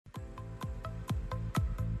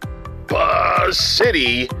your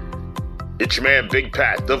city. It's your man, Big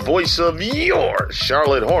Pat, the voice of your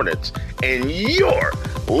Charlotte Hornets, and you're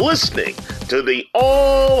listening to the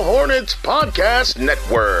All Hornets Podcast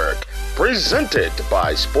Network, presented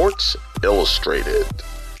by Sports Illustrated.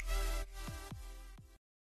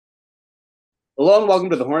 Hello and welcome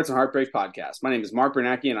to the Hornets and Heartbreak Podcast. My name is Mark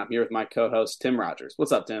Bernacki, and I'm here with my co-host, Tim Rogers.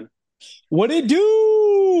 What's up, Tim? What it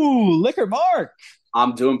do, Liquor Mark?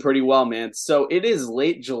 I'm doing pretty well, man. So it is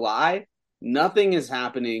late July. Nothing is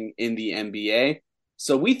happening in the NBA.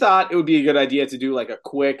 So we thought it would be a good idea to do like a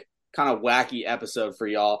quick, kind of wacky episode for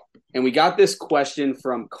y'all. And we got this question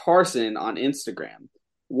from Carson on Instagram.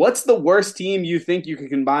 What's the worst team you think you could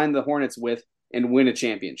combine the Hornets with and win a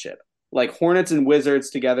championship? Like Hornets and Wizards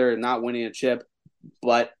together not winning a chip,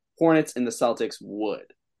 but Hornets and the Celtics would.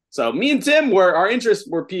 So me and Tim our interests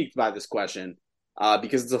were piqued by this question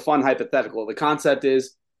because it's a fun hypothetical. The concept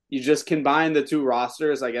is you just combine the two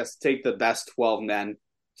rosters, I guess, take the best 12 men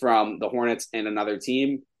from the Hornets and another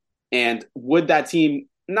team. And would that team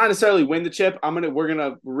not necessarily win the chip? We're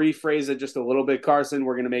gonna rephrase it just a little bit, Carson.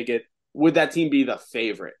 We're gonna make it, would that team be the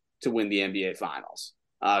favorite to win the NBA Finals?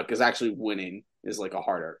 Because actually winning is like a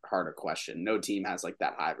harder question. No team has like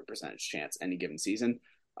that high of a percentage chance any given season.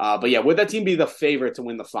 But yeah, would that team be the favorite to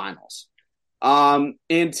win the finals? And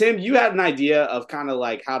Tim, you had an idea of kind of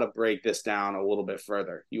like how to break this down a little bit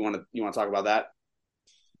further. You want to talk about that?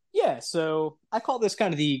 Yeah, so I call this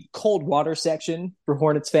kind of the cold water section for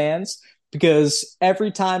Hornets fans because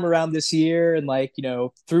every time around this year and like, you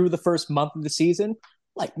know, through the first month of the season,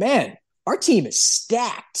 like, man, our team is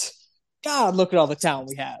stacked. God, look at all the talent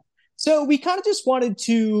we have. So we kind of just wanted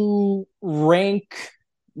to rank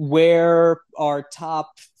where our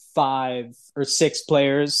top 5 or 6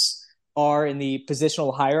 players are in the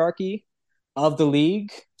positional hierarchy of the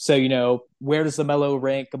league. So, you know, where does LaMelo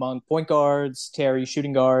rank among point guards, Terry,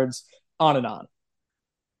 shooting guards, on and on?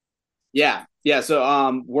 Yeah.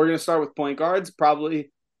 So we're going to start with point guards,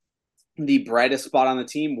 probably the brightest spot on the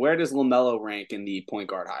team. Where does LaMelo rank in the point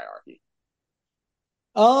guard hierarchy?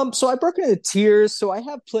 So I broke it into tiers. So I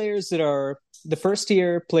have players that are the first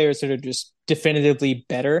tier, players that are just definitively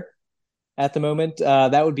better at the moment.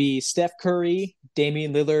 That would be Steph Curry,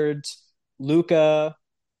 Damian Lillard, Luka,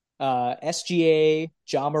 SGA,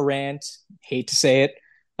 Ja Morant, hate to say it,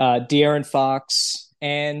 De'Aaron Fox,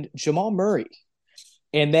 and Jamal Murray.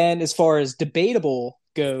 And then as far as debatable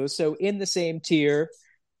goes, so in the same tier,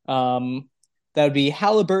 that would be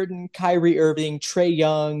Halliburton, Kyrie Irving, Trae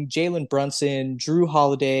Young, Jalen Brunson, Drew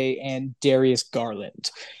Holiday, and Darius Garland.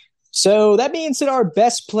 So that means that our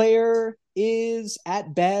best player is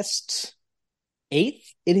at best 8th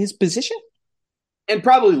in his position. And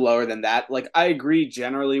probably lower than that. Like, I agree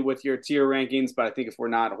generally with your tier rankings, but I think if we're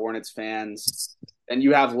not Hornets fans, then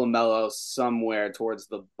you have LaMelo somewhere towards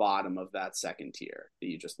the bottom of that second tier that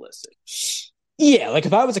you just listed. Yeah, like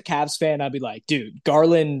if I was a Cavs fan, I'd be like, dude,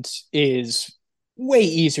 Garland is way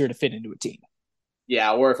easier to fit into a team.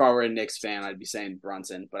 Yeah, or if I were a Knicks fan, I'd be saying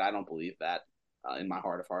Brunson, but I don't believe that in my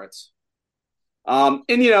heart of hearts. And,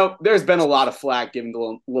 you know, there's been a lot of flack given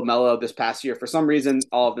to LaMelo this past year. For some reason,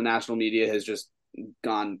 all of the national media has just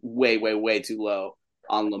gone way, way, way too low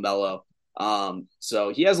on LaMelo. So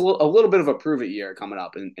he has a little bit of a prove-it year coming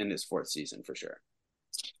up in his 4th season for sure.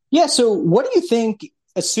 Yeah, so what do you think,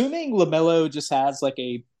 assuming LaMelo just has like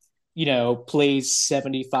a, you know, plays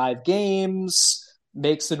 75 games,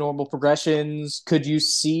 makes the normal progressions, could you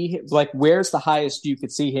see, like, where's the highest you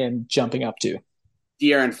could see him jumping up to?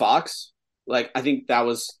 De'Aaron Fox. Like, I think that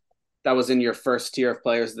was in your first tier of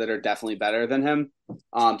players that are definitely better than him.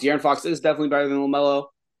 De'Aaron Fox is definitely better than LaMelo,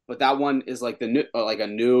 but that one is like a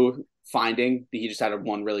new finding. He just had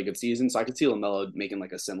one really good season, so I could see LaMelo making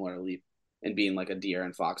like a similar leap and being like a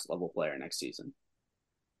De'Aaron Fox level player next season.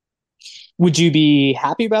 Would you be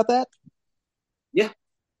happy about that?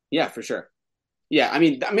 Yeah, for sure. Yeah, I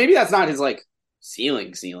mean, maybe that's not his like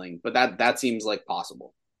ceiling, but that seems like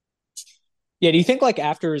possible. Yeah, do you think like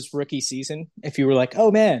after his rookie season, if you were like,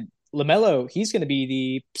 oh man, LaMelo, he's going to be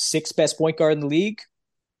the 6th best point guard in the league,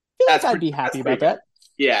 I feel like I'd be happy about that.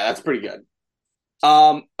 Yeah, that's pretty good.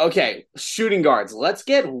 Okay, shooting guards. Let's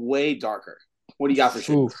get way darker. What do you got for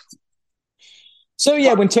shooting guards? So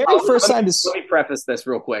yeah, when Terry first signed his... Let me preface this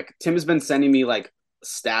real quick. Tim has been sending me like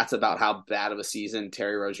stats about how bad of a season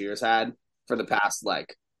Terry Rozier's had for the past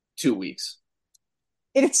like 2 weeks.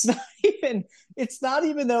 It's not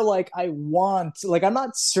even though like I'm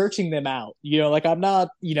not searching them out, you know, like I'm not,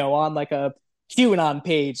 you know, on like a QAnon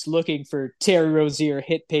page looking for Terry Rozier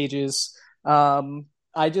hit pages.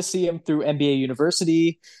 I just see him through NBA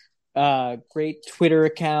University, great Twitter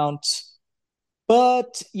account.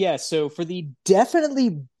 But yeah, so for the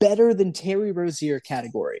definitely better than Terry Rozier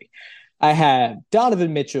category, I have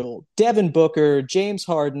Donovan Mitchell, Devin Booker, James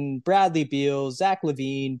Harden, Bradley Beal, Zach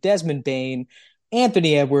LaVine, Desmond Bain,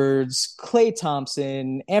 Anthony Edwards, Klay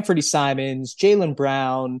Thompson, Anthony Simons, Jaylen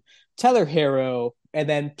Brown, Tyler Harrow, and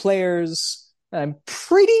then players I'm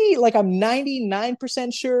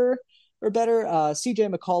 99% sure or better.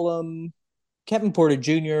 CJ McCollum, Kevin Porter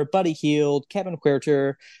Jr., Buddy Hield, Kevin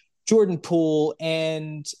Huerter, Jordan Poole,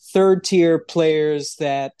 and third tier players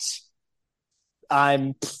that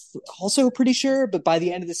I'm also pretty sure, but by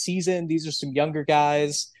the end of the season, these are some younger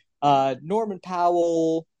guys. Norman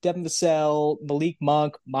Powell, Devin Vassell, Malik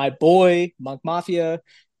Monk, my boy, Monk Mafia,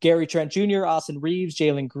 Gary Trent Jr., Austin Reeves,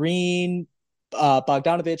 Jalen Green,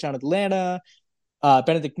 Bogdanovich on Atlanta,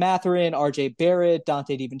 Benedict Mathurin, RJ Barrett,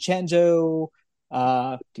 Dante DiVincenzo,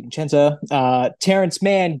 Terrence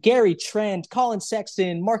Mann, Gary Trent, Colin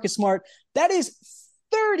Sexton, Marcus Smart. That is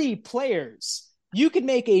 30 players you could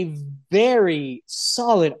make a very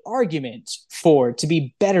solid argument for to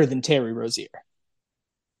be better than Terry Rozier.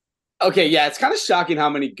 Okay, yeah, it's kind of shocking how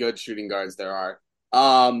many good shooting guards there are.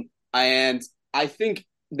 And I think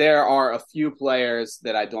there are a few players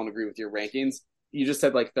that I don't agree with your rankings. You just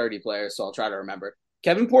said like 30 players, so I'll try to remember.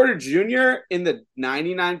 Kevin Porter Jr. in the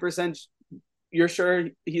 99%, you're sure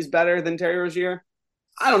he's better than Terry Rozier?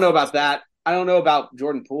 I don't know about that. I don't know about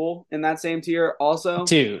Jordan Poole in that same tier also.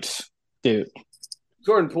 Dude.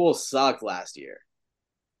 Jordan Poole sucked last year.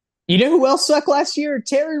 You know who else sucked last year?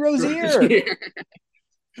 Terry Rozier.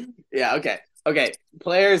 Yeah, okay.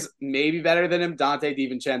 Players maybe better than him. Dante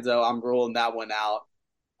DiVincenzo, I'm ruling that one out.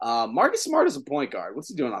 Marcus Smart is a point guard. What's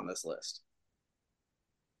he doing on this list?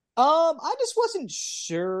 I just wasn't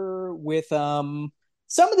sure with some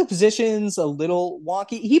of the positions a little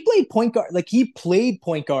wonky. He played point guard,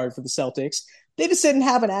 for the Celtics. They just didn't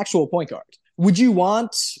have an actual point guard. Would you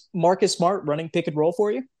want Marcus Smart running pick and roll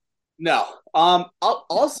for you? No. I'll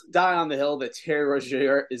also die on the hill that Terry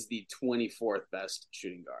Rozier is the 24th best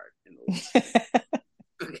shooting guard in the league.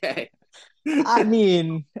 Okay. I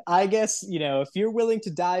mean, I guess, if you're willing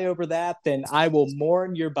to die over that, then I will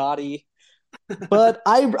mourn your body. But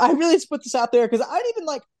I really just put this out there because I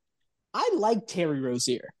like Terry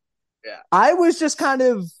Rozier. Yeah. I was just kind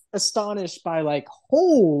of astonished by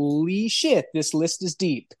holy shit, this list is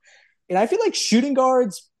deep. And I feel like shooting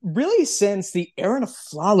guards really since the Aaron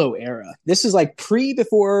Aflalo era. This is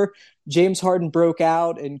before James Harden broke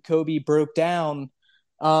out and Kobe broke down.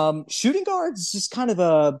 Shooting guards is just kind of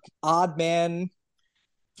a odd man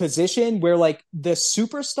position where the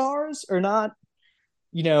superstars are not,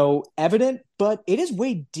 evident, but it is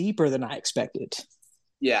way deeper than I expected.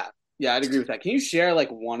 Yeah, I'd agree with that. Can you share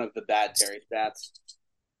one of the bad Terry stats?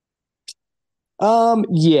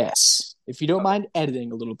 Yes, if you don't mind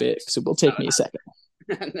editing a little bit, because it will take me a second.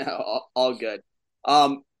 No, all good.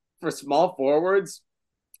 For small forwards,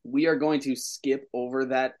 we are going to skip over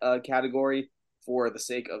that category for the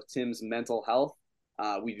sake of Tim's mental health.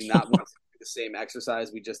 We do not want to do the same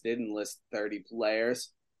exercise we just did and list 30 players.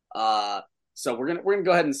 So we're gonna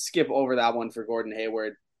go ahead and skip over that one for Gordon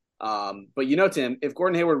Hayward. But Tim, if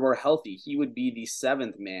Gordon Hayward were healthy, he would be the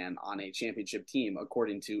 7th man on a championship team,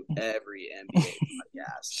 according to every NBA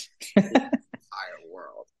podcast in the entire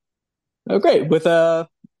world. Okay, with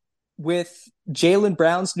Jaylen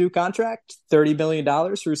Brown's new contract, $30 million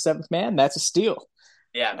for 7th man, that's a steal.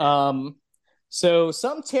 Yeah. Man. So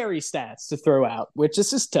some Terry stats to throw out, which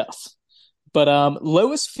this is tough. But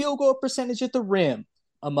lowest field goal percentage at the rim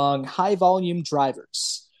among high volume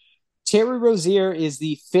drivers. Terry Rozier is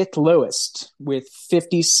the 5th lowest with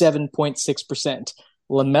 57.6%.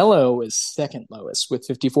 LaMelo is 2nd lowest with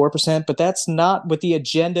 54%, but that's not what the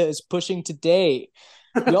agenda is pushing today.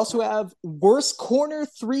 We also have worst corner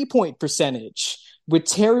 3-point percentage with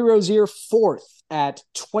Terry Rozier 4th at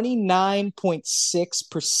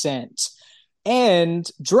 29.6%. And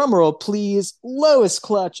drumroll, please, lowest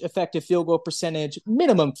clutch effective field goal percentage,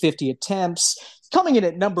 minimum 50 attempts. Coming in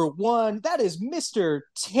at number 1, that is Mr.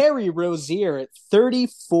 Terry Rozier at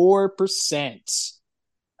 34%.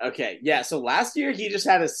 Okay, yeah, so last year he just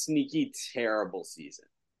had a sneaky, terrible season.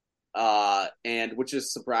 And which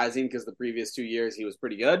is surprising because the previous 2 years he was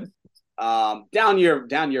pretty good. Down year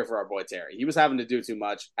for our boy Terry. He was having to do too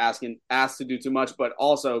much, asked to do too much, but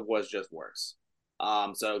also was just worse.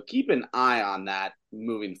 So keep an eye on that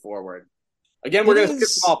moving forward. Again, we're going to skip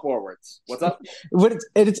small forwards. What's up?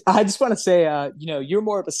 I just want to say, you're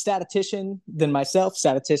more of a statistician than myself.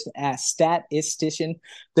 Statistician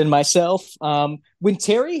than myself. When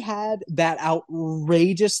Terry had that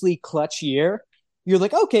outrageously clutch year, you're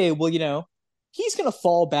like, okay, well, he's going to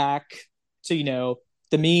fall back to,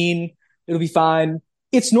 the mean. It'll be fine.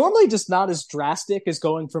 It's normally just not as drastic as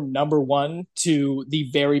going from number one to the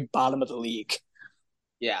very bottom of the league.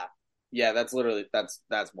 Yeah. Yeah, that's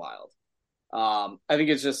wild. I think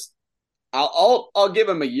it's just I'll give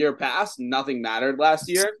him a year pass. Nothing mattered last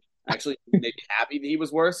year. Actually, maybe happy that he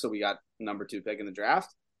was worse, so we got number 2 pick in the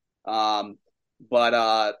draft.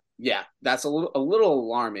 But yeah, that's a little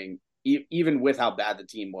alarming, even with how bad the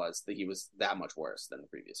team was, that he was that much worse than the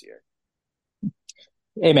previous year.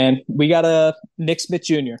 Hey man, we got a Nick Smith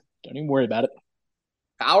Jr. Don't even worry about it.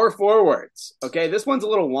 Power forwards. Okay, this one's a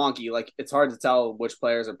little wonky. Like, it's hard to tell which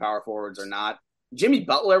players are power forwards or not. Jimmy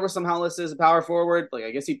Butler was somehow listed as a power forward. Like,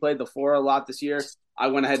 I guess he played the 4 a lot this year. I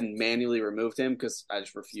went ahead and manually removed him because I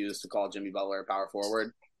just refused to call Jimmy Butler a power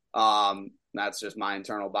forward. That's just my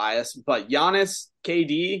internal bias. But Giannis,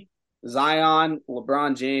 KD, Zion,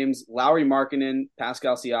 LeBron James, Lauri Markkanen,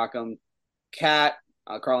 Pascal Siakam, Kat,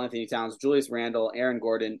 Karl Anthony Towns, Julius Randle, Aaron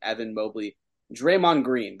Gordon, Evan Mobley, Draymond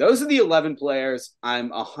Green. Those are the 11 players I'm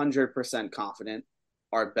 100% confident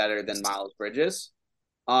are better than Miles Bridges.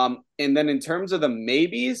 And then in terms of the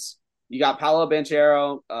maybes, you got Paolo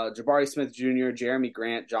Banchero, Jabari Smith Jr., Jeremy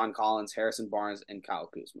Grant, John Collins, Harrison Barnes, and Kyle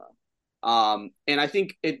Kuzma. And I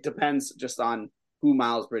think it depends just on who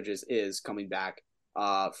Miles Bridges is coming back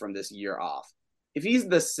from this year off. If he's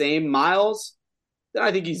the same Miles, then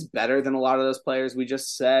I think he's better than a lot of those players we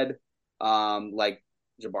just said, like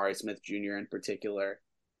Jabari Smith Jr. in particular,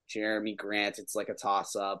 Jeremy Grant. It's like a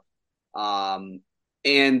toss-up.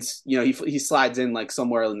 And, you know, he slides in like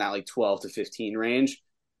somewhere in that like 12 to 15 range.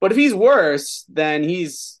 But if he's worse, then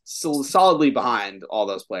he's still solidly behind all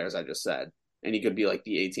those players I just said. And he could be like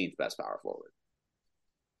the 18th best power forward.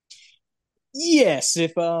 Yes,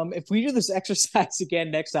 if we do this exercise again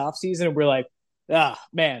next offseason and we're like,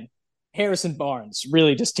 man, Harrison Barnes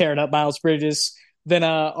really just tearing up Miles Bridges, then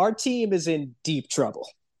our team is in deep trouble.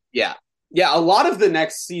 Yeah. Yeah, a lot of the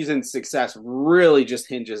next season's success really just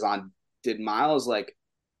hinges on, did Miles like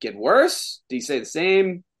get worse? Did he stay the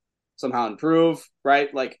same? Somehow improve,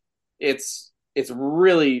 right? Like it's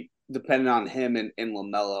really dependent on him and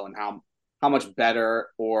LaMelo and how much better,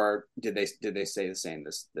 or did they stay the same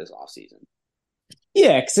this offseason?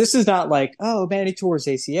 Yeah, because this is not like, oh man, he tore his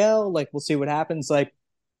ACL. Like, we'll see what happens. Like,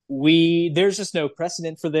 there's just no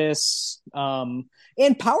precedent for this.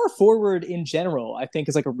 And power forward in general, I think,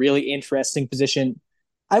 is like a really interesting position.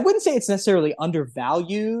 I wouldn't say it's necessarily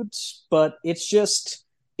undervalued, but it's just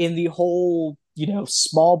in the whole,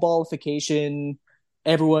 small ballification,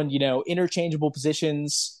 everyone, interchangeable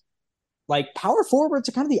positions. Like, power forwards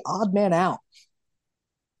are kind of the odd man out.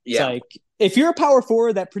 Yeah. It's like, if you're a power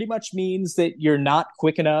forward, that pretty much means that you're not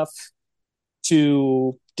quick enough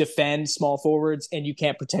to defend small forwards and you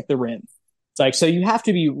can't protect the rim. It's like, so you have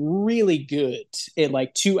to be really good at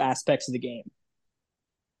like 2 aspects of the game.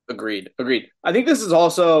 Agreed. I think this is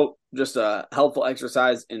also just a helpful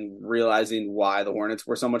exercise in realizing why the Hornets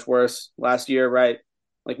were so much worse last year, right?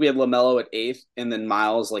 Like, we had LaMelo at 8th and then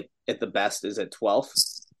Miles, like, at the best is at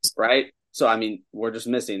 12th, right? So, I mean, we're just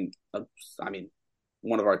missing,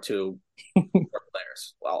 one of our 2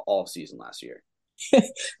 players all season last year.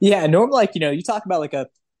 Yeah, normally, like, you talk about like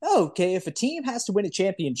if a team has to win a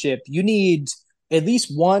championship, you need at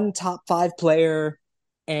least one top 5 player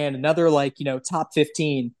and another like, top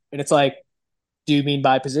 15. And it's like, do you mean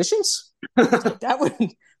by positions? that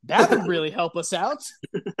would really help us out.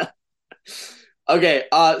 Okay,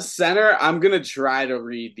 center, I'm going to try to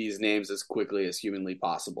read these names as quickly as humanly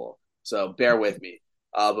possible. So bear with me.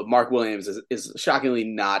 But Mark Williams is shockingly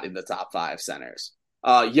not in the top 5 centers.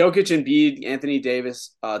 Jokic, Embiid, Anthony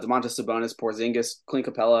Davis, Domantas Sabonis, Porzingis, Clint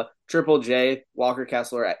Capella, Triple J, Walker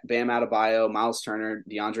Kessler, Bam Adebayo, Miles Turner,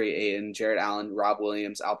 DeAndre Ayton, Jarrett Allen, Rob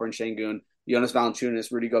Williams, Alperen Şengün, Jonas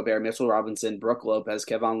Valanciunas, Rudy Gobert, Mitchell Robinson, Brooke Lopez,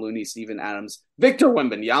 Kevon Looney, Steven Adams, Victor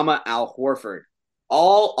Wembanyama, Al Horford.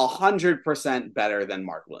 All 100% better than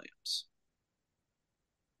Mark Williams.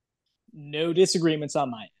 No disagreements on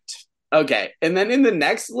my end. Okay, and then in the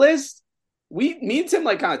next list, me and Tim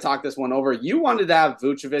like kind of talked this one over. You wanted to have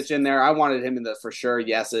Vucevic in there. I wanted him in the for sure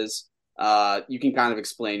yeses. You can kind of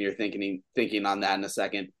explain your thinking on that in a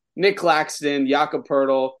second. Nick Claxton, Jakob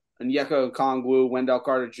Poeltl, Onyeka Okongwu, Wendell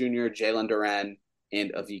Carter Jr., Jalen Duren,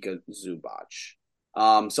 and Ivica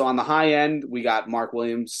Zubac. So on the high end, we got Mark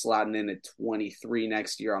Williams slotting in at 23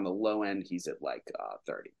 next year. On the low end, he's at like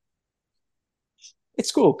 30.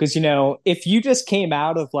 It's cool because, if you just came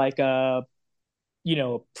out of like a,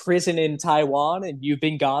 prison in Taiwan and you've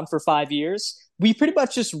been gone for 5 years, we pretty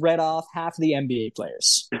much just read off half of the NBA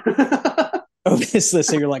players of this list.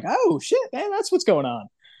 So you're like, oh shit, man, that's what's going on.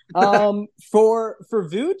 For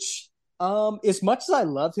Vooch, as much as I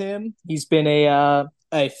love him, he's been a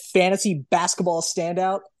a fantasy basketball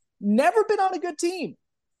standout. Never been on a good team.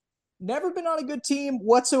 Never been on a good team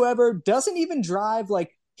whatsoever. Doesn't even drive.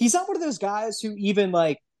 Like, he's not one of those guys who even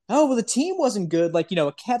like, oh, well, the team wasn't good. Like,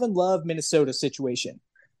 a Kevin Love, Minnesota situation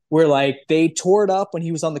where like they tore it up when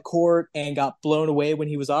he was on the court and got blown away when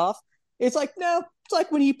he was off. It's like, no, it's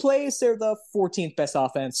like when he plays, they're the 14th best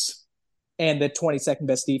offense and the 22nd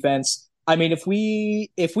best defense. I mean, if we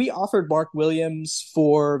offered Mark Williams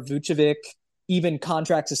for Vucevic, even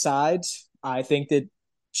contracts aside, I think that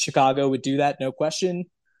Chicago would do that, no question.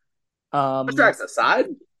 Contracts aside?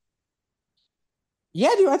 Yeah,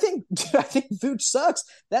 dude, I think Vooch sucks.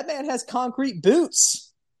 That man has concrete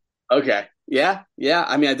boots. Okay. Yeah.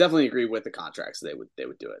 I mean, I definitely agree with the contracts. They would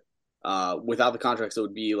do it. Without the contracts, it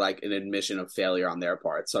would be like an admission of failure on their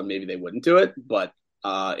part. So maybe they wouldn't do it. But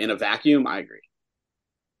in a vacuum, I agree.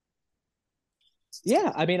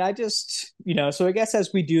 Yeah, I mean, I just, so I guess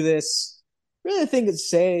as we do this, really the thing to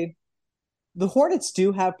say, the Hornets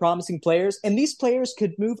do have promising players, and these players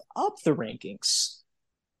could move up the rankings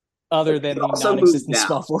other than the non-existent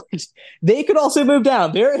small forwards. They could also move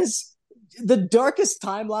down. There is the darkest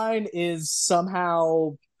timeline is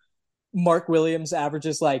somehow Mark Williams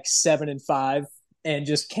averages like 7 and 5 and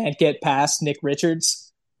just can't get past Nick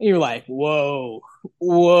Richards. And you're like, whoa,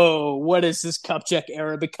 what has this cup check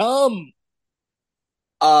era become?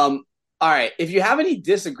 All right. If you have any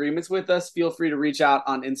disagreements with us, feel free to reach out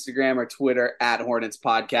on Instagram or Twitter at Hornets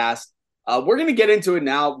Podcast. We're going to get into it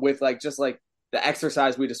now with just the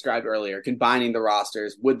exercise we described earlier, combining the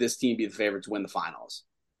rosters. Would this team be the favorite to win the finals?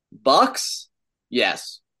 Bucks?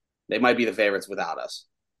 Yes. They might be the favorites without us.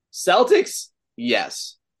 Celtics?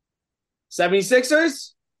 Yes.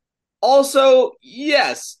 76ers? Also,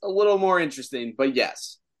 yes. A little more interesting, but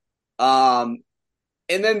yes. And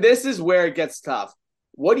then this is where it gets tough.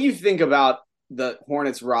 What do you think about the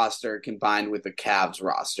Hornets roster combined with the Cavs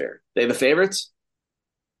roster? They the favorites?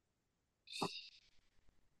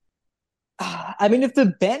 I mean, if the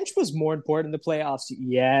bench was more important in the playoffs,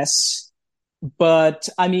 yes. But,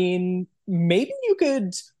 I mean, maybe you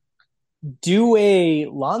could do a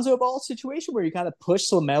Lonzo Ball situation where you kind of push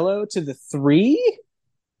LaMelo to the 3.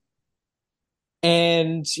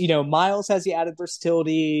 And, Miles has the added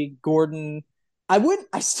versatility. Gordon, I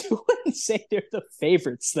still wouldn't say they're the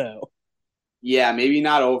favorites, though. Yeah, maybe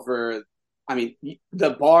not over. I mean, the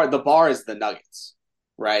bar is the Nuggets,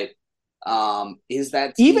 right? Is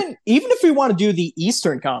that team... even if we want to do the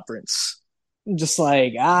Eastern Conference, just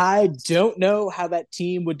like I don't know how that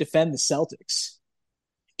team would defend the Celtics.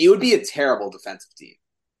 It would be a terrible defensive team.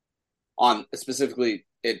 On specifically,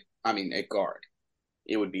 at guard,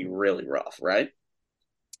 it would be really rough, right?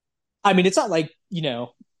 I mean, it's not like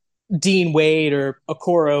Dean Wade or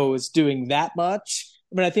Okoro is doing that much.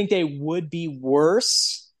 I mean, I think they would be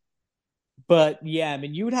worse. But yeah, I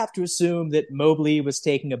mean, you would have to assume that Mobley was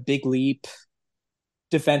taking a big leap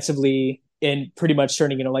defensively and pretty much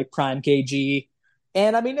turning into like prime KG.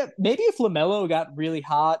 And I mean, maybe if LaMelo got really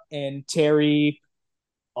hot and Terry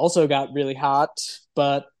also got really hot,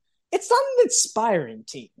 but it's not an inspiring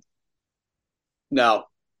team. No,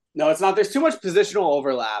 it's not. There's too much positional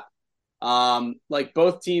overlap.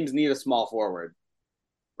 Both teams need a small forward,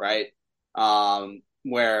 right?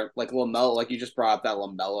 Where like LaMelo, like you just brought up that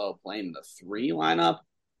LaMelo playing the 3 lineup.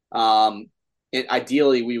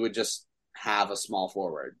 Ideally we would just have a small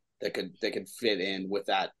forward that could fit in with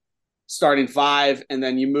that starting 5, and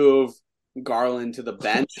then you move Garland to the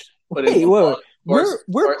bench. Wait,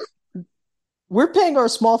 we're paying our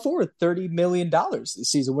small forward $30 million this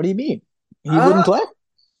season. What do you mean? He wouldn't play?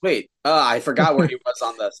 Wait, I forgot where he was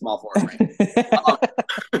on the small forward.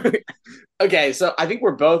 Okay, so I think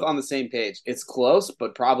we're both on the same page. It's close,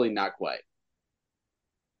 but probably not quite.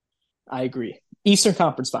 I agree. Eastern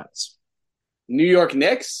Conference Finals. New York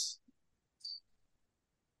Knicks?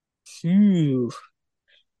 I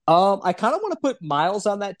kind of want to put Miles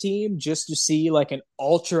on that team just to see like an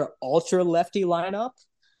ultra lefty lineup.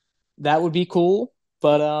 That would be cool.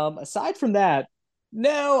 But aside from that,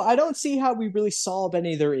 no, I don't see how we really solve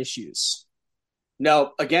any of their issues.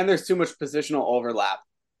 No, again, there's too much positional overlap.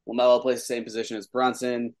 LaMelo plays the same position as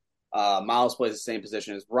Brunson. Miles plays the same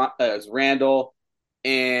position as Randall.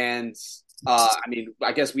 And,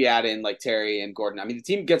 I guess we add in like Terry and Gordon. I mean, the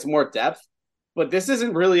team gets more depth, but this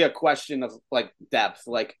isn't really a question of like depth.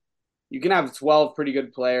 Like you can have 12 pretty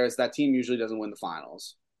good players. That team usually doesn't win the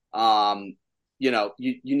finals. You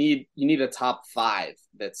need a top 5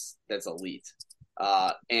 that's elite.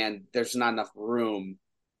 And there's not enough room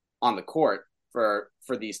on the court for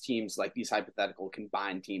these teams, like these hypothetical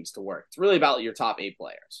combined teams, to work. It's really about your top 8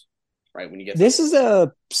 players. right? When you get This is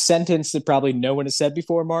a sentence that probably no one has said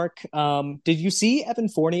before, Mark. Did you see Evan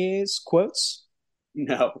Fournier's quotes?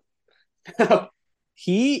 no.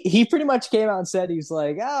 He pretty much came out and said he's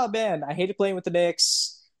like, oh man, I hated playing with the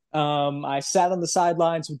Knicks. I sat on the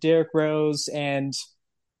sidelines with Derrick Rose, and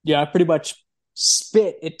yeah, I pretty much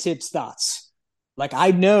spit at Tibbs' thoughts. Like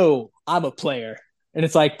I know I'm a player, and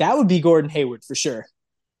it's like that would be Gordon Hayward for sure.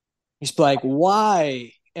 He's like,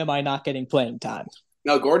 why am I not getting playing time?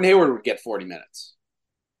 No, Gordon Hayward would get 40 minutes.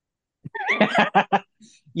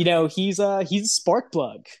 He's a spark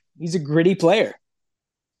plug. He's a gritty player.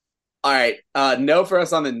 All right. No for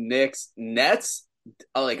us on the Knicks. Nets,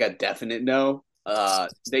 like a definite no.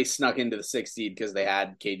 They snuck into the 6th seed because they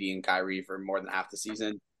had KD and Kyrie for more than half the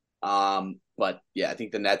season. But yeah, I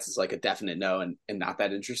think the Nets is like a definite no and not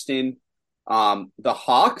that interesting. The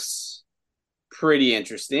Hawks, pretty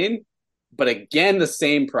interesting. But again, the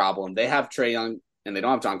same problem. They have Trae Young, and they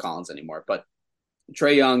don't have John Collins anymore. But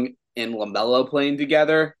Trae Young and LaMelo playing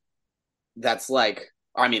together, that's like,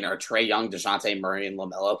 or Trae Young, DeJounte Murray, and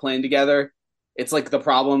LaMelo playing together. It's like the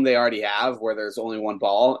problem they already have where there's only one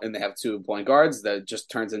ball and they have 2 point guards that just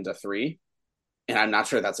turns into 3. And I'm not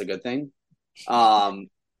sure that's a good thing.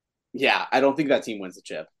 Yeah, I don't think that team wins the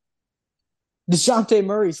chip. DeJounte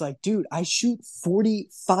Murray's like, dude, I shoot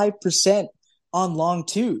 45% on long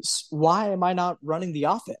twos. Why am I not running the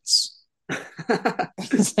offense?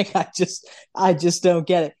 It's like I just don't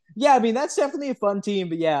get it. Yeah, I mean that's definitely a fun team,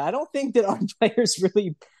 but yeah, I don't think that our players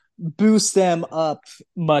really boost them up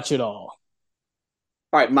much at all.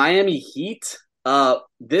 All right, Miami Heat.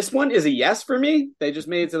 This one is a yes for me. They just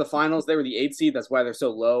made it to the finals. They were the 8th seed. That's why they're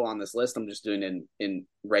so low on this list. I'm just doing in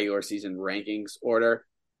regular season rankings order.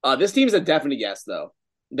 This team's a definite yes, though.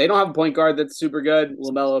 They don't have a point guard that's super good.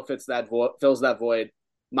 LaMelo fills that void.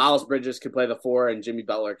 Miles Bridges can play the 4, and Jimmy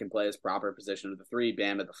Butler can play his proper position of the 3.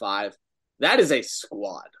 Bam at the 5. That is a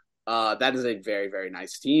squad. That is a very, very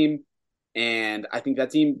nice team, and I think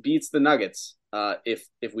that team beats the Nuggets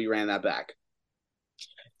if we ran that back.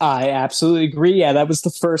 I absolutely agree. Yeah, that was the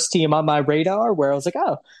first team on my radar where I was like,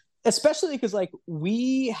 oh, especially because like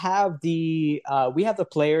we have the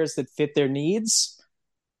players that fit their needs.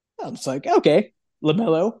 I was like, okay,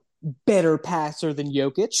 LaMelo, better passer than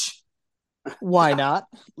Jokic. Why not?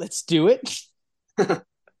 Let's do it.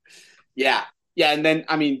 Yeah, and then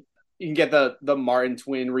you can get the Martin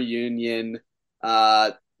twin reunion.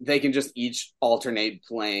 They can just each alternate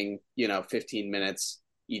playing, 15 minutes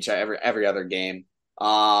each every other game.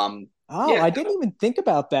 I didn't even think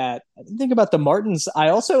about that. I didn't think about the Martins. I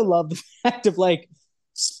also love the fact of like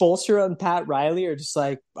Spoelstra and Pat Riley are just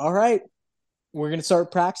like, all right, we're gonna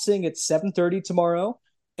start practicing at 7:30 tomorrow,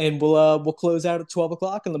 and we'll close out at 12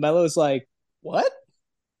 o'clock. And LaMelo is like, what?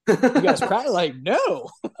 You guys practice? Like, no,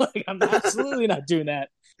 like I'm absolutely not doing that.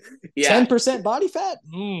 10% body fat?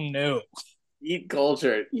 No. Eat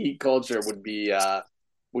culture would be a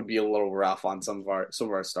little rough on some of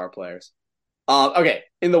our star players. Okay,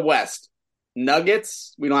 in the West,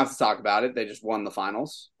 Nuggets, we don't have to talk about it. They just won the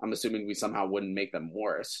finals. I'm assuming we somehow wouldn't make them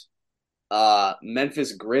worse.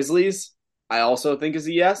 Memphis Grizzlies, I also think is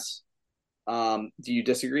a yes. Do you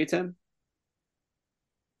disagree, Tim?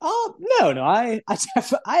 No. I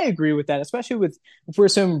agree with that, especially with if we're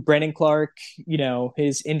assuming Brandon Clark,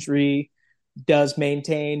 his injury does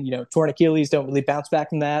maintain, torn Achilles, don't really bounce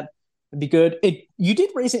back from that. It'd be good. You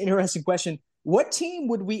did raise an interesting question. What team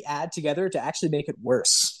would we add together to actually make it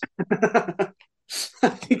worse? I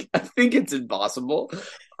think it's impossible.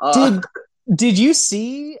 Did you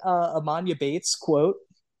see Amanya Bates' quote?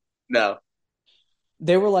 No.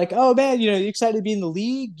 They were like, "Oh man, you excited to be in the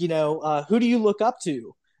league? Who do you look up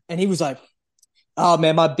to?" And he was like, "Oh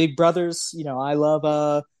man, my big brothers. I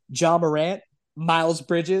love John Morant, Miles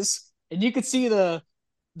Bridges." And you could see the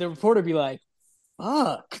reporter be like,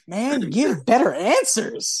 "Fuck, man, give better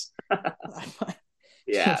answers."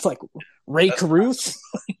 Yeah, it's like Ray Caruth.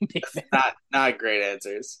 not great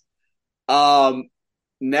answers.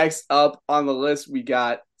 Next up on the list, we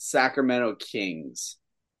got Sacramento Kings.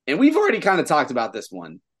 And we've already kind of talked about this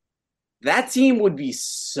one. That team would be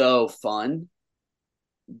so fun,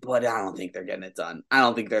 but I don't think they're getting it done. I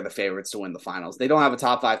don't think they're the favorites to win the finals. They don't have a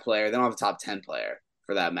top 5 player. They don't have a top 10 player,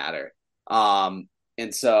 for that matter. And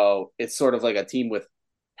so it's sort of like a team with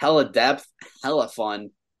hella depth, hella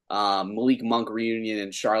fun. Malik Monk reunion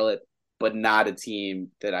in Charlotte, but not a team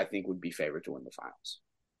that I think would be favored to win the finals.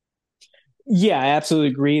 Yeah, I absolutely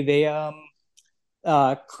agree. They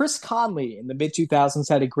Chris Conley in the mid 2000s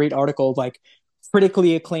had a great article of like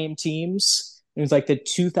critically acclaimed teams. It was like the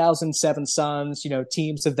 2007 Suns,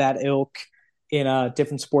 teams of that ilk in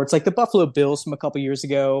different sports, like the Buffalo Bills from a couple years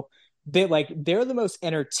ago. they're the most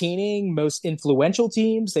entertaining, most influential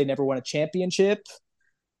teams. They never won a championship,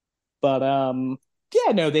 but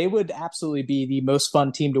yeah, no, they would absolutely be the most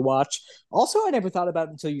fun team to watch. Also, I never thought about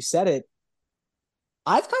it until you said it.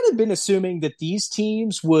 I've kind of been assuming that these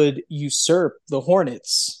teams would usurp the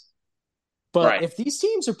Hornets. But Right. if these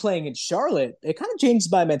teams are playing in Charlotte, it kind of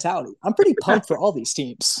changes my mentality. I'm pretty pumped for all these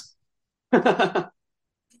teams. Next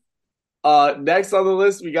on the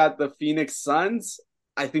list, we got the Phoenix Suns.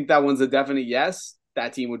 I think that one's a definite yes.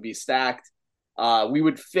 That team would be stacked. We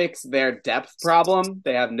would fix their depth problem.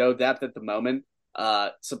 They have no depth at the moment.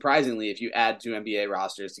 Surprisingly, if you add two NBA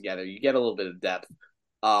rosters together, you get a little bit of depth.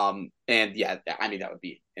 And yeah, I mean, that would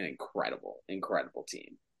be an incredible, incredible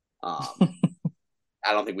team.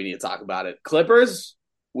 I don't think we need to talk about it. Clippers,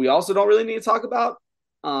 we also don't really need to talk about.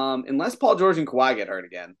 Unless Paul George and Kawhi get hurt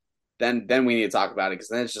again, then we need to talk about it because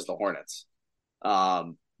then it's just the Hornets.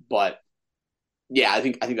 But yeah, I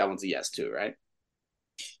think that one's a yes too, right?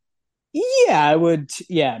 Yeah, I would.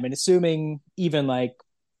 Yeah, I mean, assuming even like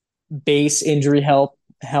base injury health.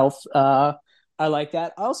 I like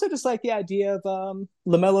that. I also just like the idea of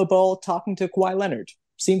LaMelo Ball talking to Kawhi Leonard.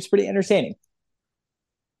 Seems pretty entertaining.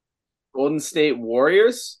 Golden State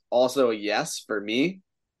Warriors, also a yes for me.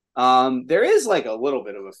 There is like a little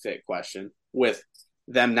bit of a fit question with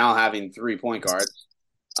them now having 3 point guards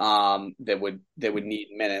that would need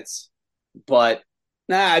minutes, but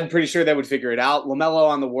I'm pretty sure they would figure it out. LaMelo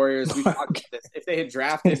on the Warriors, we talked about this. If they had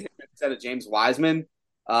drafted him instead of James Wiseman,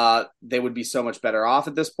 they would be so much better off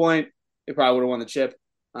at this point. They probably would have won the chip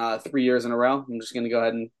 3 years in a row. I'm just going to go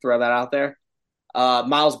ahead and throw that out there.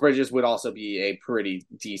 Miles Bridges would also be a pretty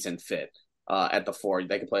decent fit at the 4.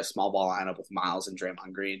 They could play a small ball lineup with Miles and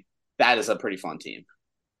Draymond Green. That is a pretty fun team.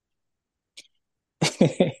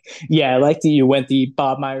 Yeah, I like that you went the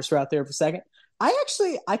Bob Myers route there for a second. I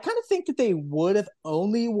kind of think that they would have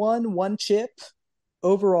only won one chip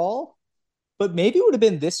overall, but maybe it would have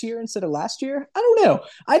been this year instead of last year. I don't know.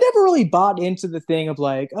 I never really bought into the thing of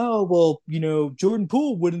like, oh, well, Jordan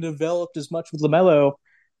Poole wouldn't have developed as much with LaMelo.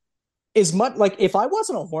 As much like if I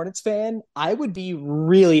wasn't a Hornets fan, I would be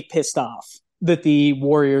really pissed off that the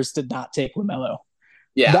Warriors did not take LaMelo.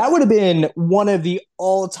 Yeah. That would have been one of the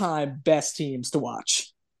all-time best teams to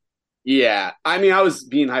watch. Yeah. I mean, I was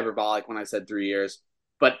being hyperbolic when I said 3 years,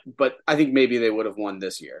 but I think maybe they would have won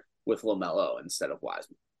this year with LaMelo instead of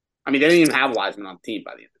Wiseman. I mean, they didn't even have Wiseman on the team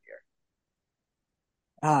by the end of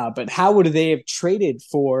the year. But how would they have traded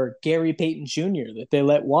for Gary Payton Jr. that they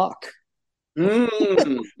let walk?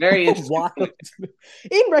 Very interesting.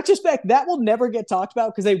 In retrospect, that will never get talked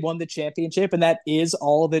about because they won the championship, and that is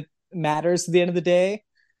all that matters at the end of the day.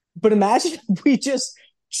 But imagine if we just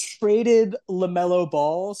traded LaMelo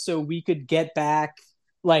Ball so we could get back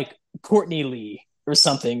like Courtney Lee or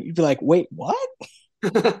something. You'd be like, wait, what?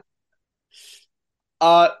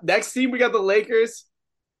 Next team, we got the Lakers.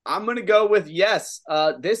 I'm gonna go with yes.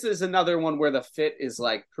 This is another one where the fit is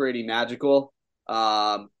like pretty magical.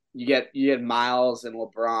 You get Miles and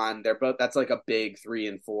LeBron. They're both, that's like a big 3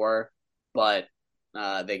 and 4, but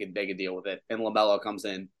they could deal with it. And LaMelo comes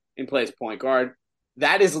in and plays point guard.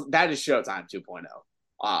 That is Showtime 2.0.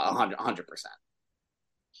 100%.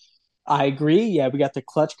 I agree. Yeah, we got the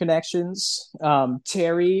clutch connections.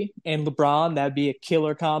 Terry and LeBron, that'd be a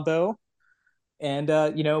killer combo. And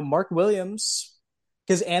Mark Williams,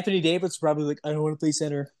 because Anthony Davis probably like, I don't want to play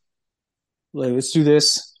center. Like, let's do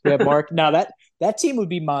this. We have Mark. Now that team would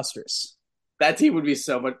be monstrous. That team would be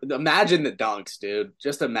so much. Imagine the dunks, dude.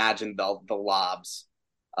 Just imagine the lobs.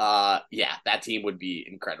 Yeah, that team would be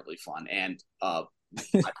incredibly fun and by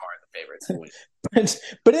far the favorites to win.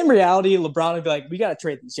 But in reality, LeBron would be like, we got to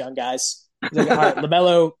trade these young guys. He's like, all right,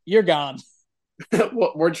 LaMelo, you're gone.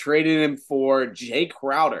 We're trading him for Jay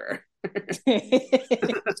Crowder.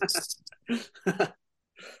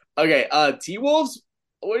 Okay, T-Wolves.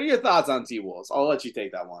 What are your thoughts on T-Wolves? I'll let you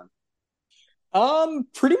take that one.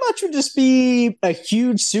 Pretty much would just be a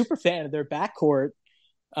huge super fan of their backcourt.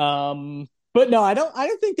 But no, I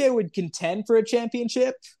don't think they would contend for a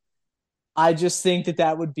championship. I just think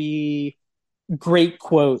that would be great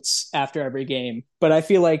quotes after every game. But I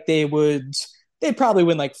feel like they'd probably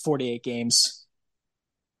win like 48 games.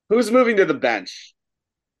 Who's moving to the bench?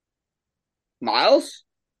 Miles?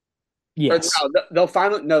 Yes. Or they'll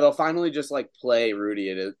finally just like play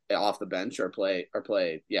Rudy off the bench or play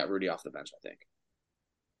Rudy off the bench, I think.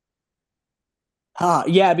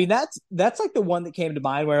 Yeah, I mean that's like the one that came to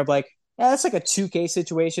mind where I'm like, that's like a 2K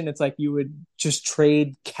situation. It's like you would just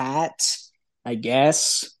trade Cat, I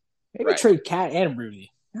guess. Maybe trade Cat and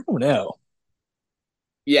Rudy. I don't know.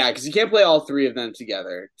 Yeah, because you can't play all three of them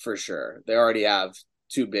together for sure. They already have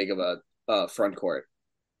too big of a front court.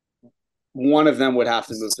 one of them would have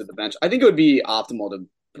to move to the bench. I think it would be optimal to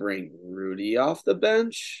bring Rudy off the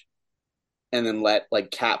bench and then let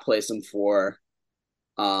like Cat play some four.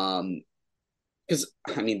 Because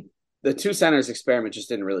I mean the two centers experiment just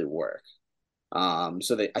didn't really work.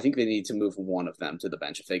 So I think they need to move one of them to the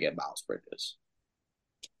bench if they get Miles Bridges.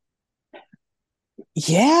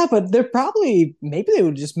 Yeah, but they're probably maybe they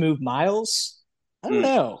would just move Miles. I don't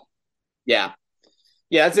know. Yeah.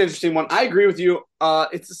 Yeah, that's an interesting one. I agree with you.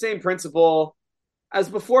 It's the same principle as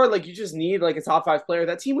before. Like you just need like a top five player.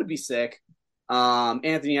 That team would be sick.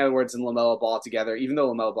 Anthony Edwards and LaMelo Ball together, even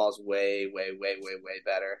though LaMelo Ball is way, way, way, way, way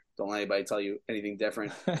better. Don't let anybody tell you anything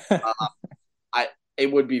different.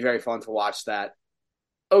 It would be very fun to watch that.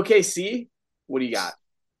 OKC, what do you got?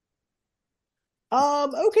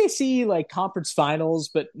 OKC like conference finals,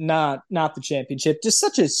 but not the championship. Just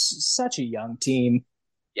such a young team.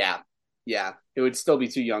 Yeah. Yeah. It would still be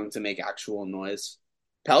too young to make actual noise.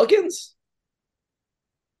 Pelicans?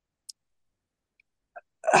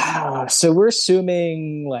 So we're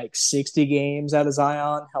assuming like 60 games out of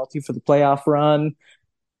Zion, healthy for the playoff run.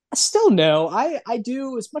 Still no. I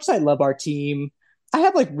do, as much as I love our team, I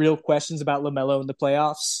have like real questions about LaMelo in the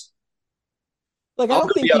playoffs. Like I I'll don't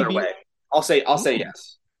go think the he'd other be. way. I'll say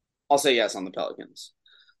yes. I'll say yes on the Pelicans.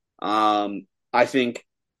 I think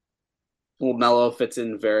LaMelo fits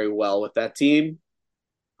in very well with that team.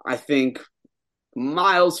 I think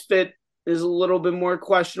Miles fit is a little bit more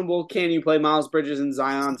questionable. Can you play Miles Bridges and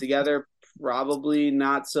Zion together? Probably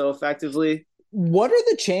not so effectively. What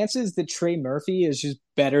are the chances that Trey Murphy is just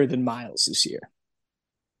better than Miles this year?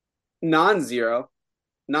 Non-zero.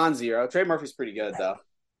 Non-zero. Trey Murphy's pretty good though.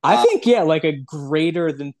 I think yeah, like a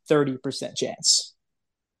greater than 30% chance.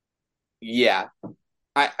 Yeah.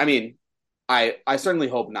 I mean, I certainly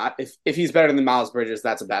hope not. If he's better than Miles Bridges,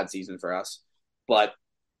 that's a bad season for us. But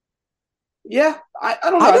yeah, I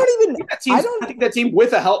don't know. I think that team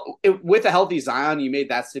with a healthy Zion, you made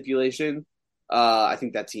that stipulation. I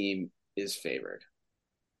think that team is favored.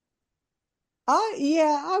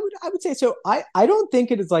 Yeah, I would say so. I don't think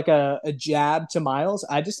it is like a jab to Miles.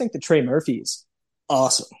 I just think that Trey Murphy's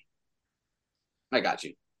awesome. I got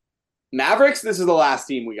you. Mavericks, this is the last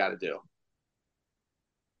team we got to do.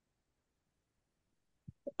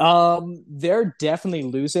 They're definitely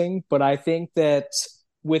losing, but I think that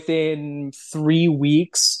within 3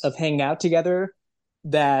 weeks of hanging out together,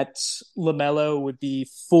 that LaMelo would be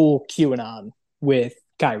full QAnon with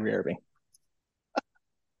Kyrie Irving.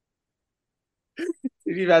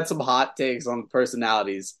 You've had some hot takes on the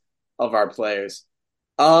personalities of our players.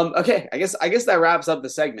 Okay, I guess that wraps up the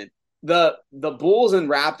segment. The Bulls and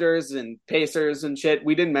Raptors and Pacers and shit,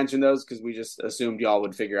 we didn't mention those because we just assumed y'all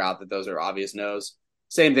would figure out that those are obvious no's.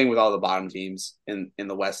 Same thing with all the bottom teams in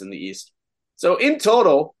the West and the East. So in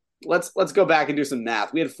total, let's go back and do some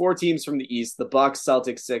math. We had 4 teams from the East: the Bucks,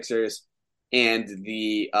 Celtics, Sixers, and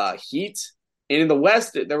the Heat. And in the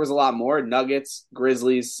West, there was a lot more: Nuggets,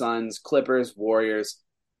 Grizzlies, Suns, Clippers, Warriors,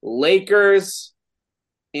 Lakers,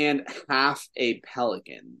 and half a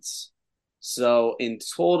Pelicans. So in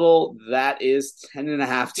total, that is 10 and a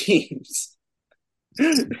half teams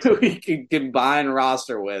we can combine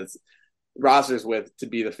rosters with to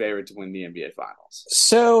be the favorite to win the NBA Finals.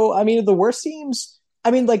 So, I mean, the worst teams, I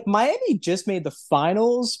mean, like Miami just made the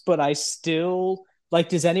finals, but I still like,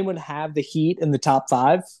 does anyone have the Heat in the top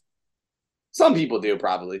 5? Some people do,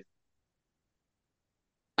 probably.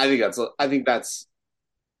 I think that's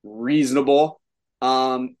reasonable.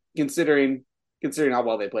 Considering how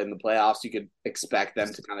well they played in the playoffs, you could expect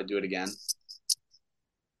them to kind of do it again.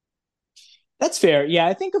 That's fair. Yeah,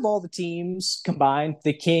 I think of all the teams combined,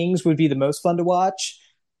 the Kings would be the most fun to watch.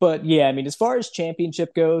 But yeah, I mean, as far as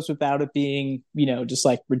championship goes, without it being, just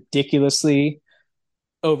like ridiculously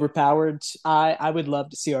overpowered, I would love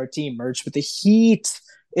to see our team merge with the Heat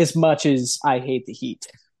as much as I hate the Heat.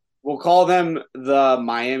 We'll call them the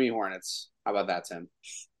Miami Hornets. How about that, Tim?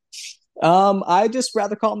 I just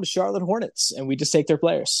rather call them the Charlotte Hornets, and we just take their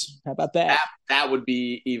players. How about that? That would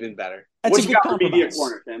be even better. That's what a you good got for media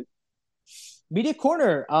corner, Tim? Media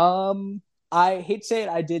corner. I hate to say it,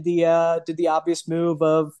 I did the obvious move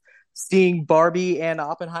of seeing Barbie and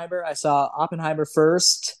Oppenheimer. I saw Oppenheimer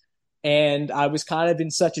first, and I was kind of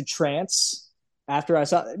in such a trance after I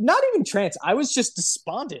saw. Not even trance. I was just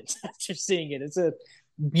despondent after seeing it. It's a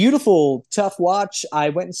beautiful, tough watch. I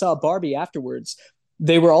went and saw Barbie afterwards.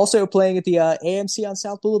 They were also playing at the AMC on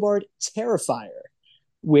South Boulevard, Terrifier,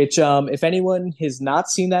 which if anyone has not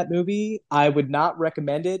seen that movie, I would not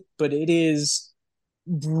recommend it, but it is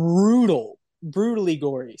brutally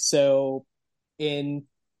gory. So in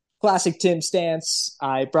classic Tim stance,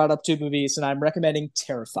 I brought up 2 movies, and I'm recommending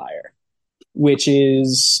Terrifier. which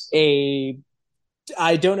is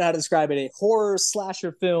I don't know how to describe it, a horror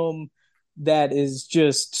slasher film that is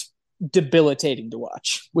just debilitating to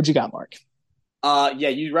watch. What you got, Mark? Yeah,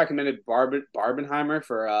 you recommended Barbenheimer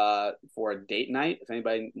for a date night. If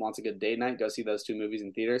anybody wants a good date night, go see those two movies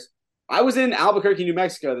in theaters. I was in Albuquerque, New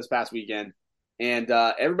Mexico this past weekend, and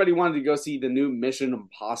everybody wanted to go see the new Mission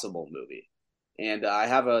Impossible movie. And I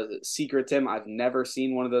have a secret, Tim. I've never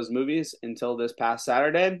seen one of those movies until this past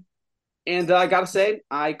Saturday. And I gotta say,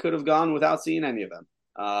 I could have gone without seeing any of them.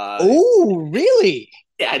 Oh, really?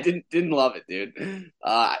 Yeah, I didn't love it, dude.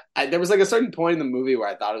 There was like a certain point in the movie where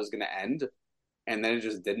I thought it was gonna end, and then it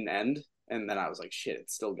just didn't end, and then I was like, shit,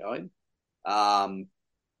 it's still going. I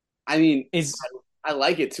mean, I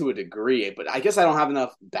like it to a degree, but I guess I don't have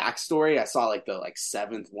enough backstory. I saw like the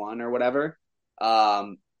seventh one or whatever.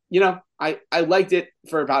 I liked it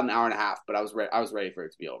for about an hour and a half, but I was ready for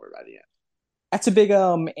it to be over by the end. That's a big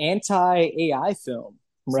anti-AI film,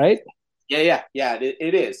 right? Yeah.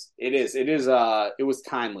 It is. It was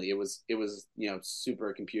timely. It was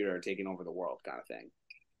supercomputer taking over the world kind of thing.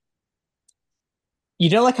 You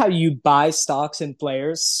know, like how you buy stocks in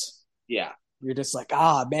players? Yeah. You're just like,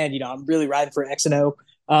 man, I'm really riding for X and O.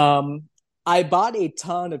 I bought a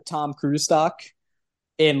ton of Tom Cruise stock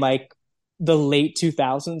in like the late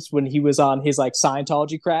 2000s when he was on his like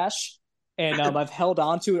Scientology crash, and I've held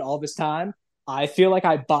on to it all this time. I feel like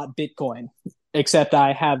I bought Bitcoin, except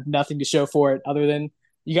I have nothing to show for it other than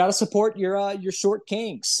you got to support your short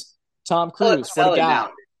kings. Tom Cruise, sell it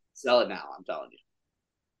now. Sell it now. I'm telling you.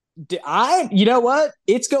 You know what?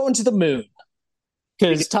 It's going to the moon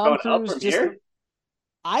because Tom Cruise just. Here?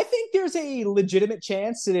 I think there's a legitimate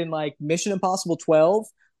chance that in like Mission Impossible 12,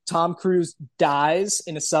 Tom Cruise dies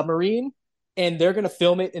in a submarine, and they're gonna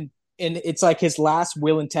film it, and it's like his last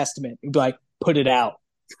will and testament. He'd be like, put it out.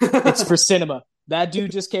 It's for cinema. That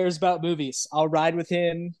dude just cares about movies. I'll ride with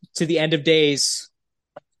him to the end of days.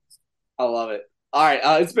 I love it. All right,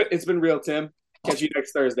 it's been real, Tim. Catch you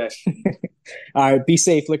next Thursday. All right, be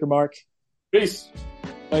safe, Liquor Mark. Peace.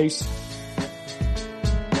 Peace.